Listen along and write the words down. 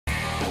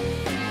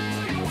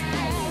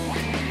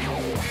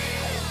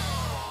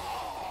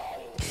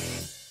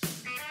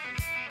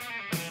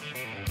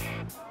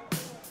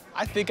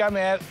I think I'm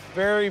at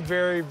very,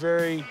 very,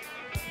 very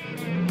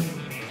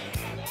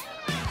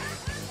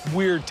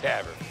weird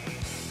tavern.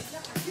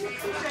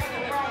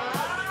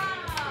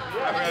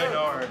 I really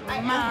know her.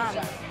 Mom.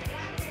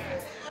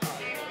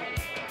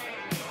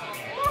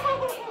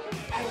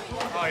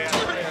 Oh,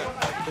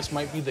 yeah. This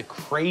might be the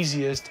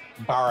craziest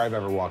bar I've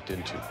ever walked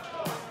into.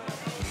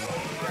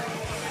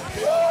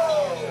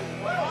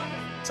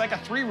 It's like a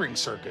three-ring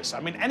circus. I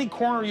mean, any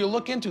corner you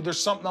look into,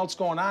 there's something else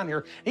going on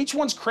here. Each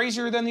one's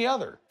crazier than the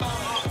other.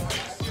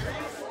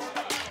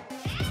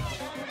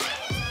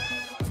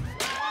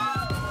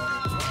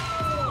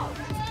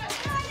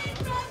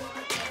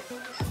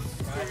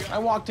 I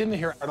walked into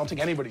here, I don't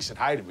think anybody said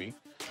hi to me.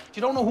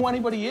 You don't know who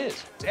anybody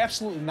is. It's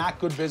absolutely not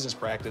good business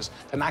practice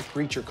to not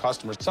greet your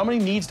customers. Somebody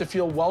needs to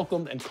feel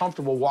welcomed and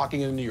comfortable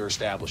walking into your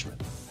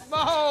establishment.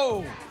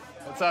 Mo!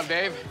 What's up,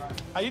 Dave?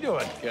 How you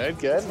doing? Good,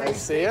 good. Nice to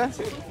see you.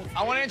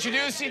 I want to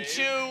introduce you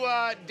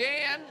to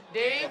Dan.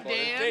 Dan.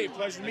 Dave,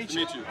 pleasure to meet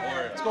you.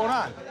 What's going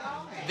on?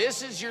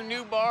 This is your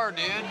new bar,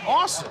 dude.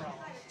 Awesome.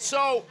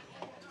 So,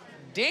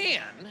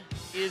 Dan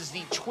is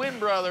the twin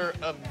brother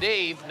of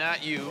Dave,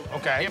 not you.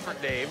 Okay. Different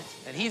Dave.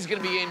 And he's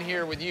going to be in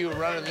here with you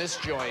running this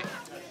joint.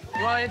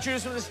 You want to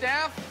introduce him to the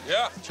staff?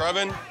 Yeah,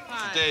 Trevin,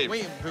 Hi. Dave.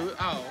 Wait, who?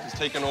 Oh. He's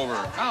taking over.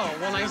 Oh,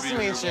 well, nice to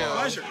meet you.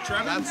 Pleasure.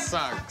 Trevin? That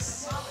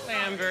sucks. I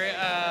am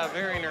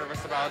very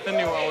nervous about the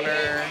new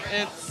owner.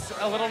 It's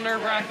a little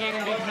nerve-wracking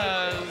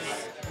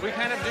because we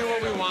kind of do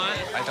what we want.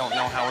 I don't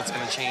know how it's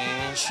going to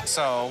change,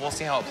 so we'll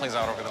see how it plays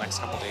out over the next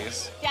couple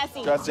days.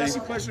 Jesse. Jesse,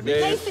 pleasure to meet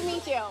you. Nice to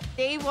meet you.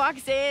 Dave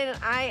walks in.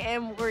 I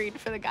am worried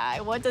for the guy.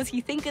 What does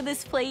he think of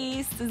this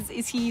place?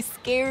 Is he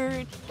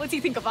scared? What's he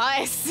think of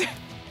us?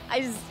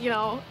 I just, you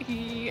know,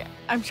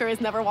 I'm sure has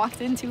never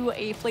walked into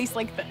a place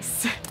like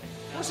this.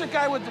 Where's the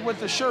guy with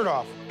the shirt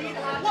off?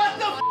 What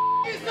the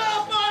is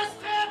up,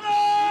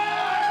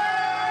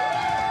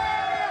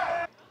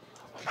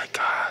 Oh my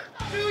God.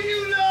 Do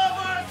you love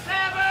our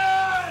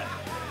Tavern?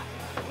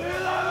 We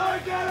love our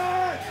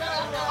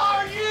Tavern!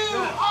 Are you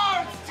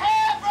our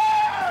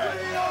Tavern?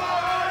 We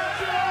love our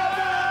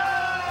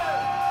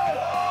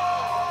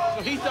Tavern!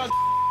 So he does.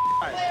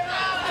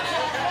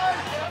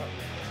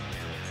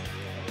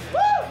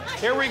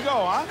 Here we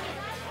go, huh?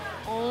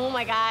 Oh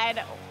my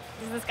God.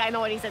 Does this guy know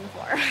what he's in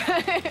for?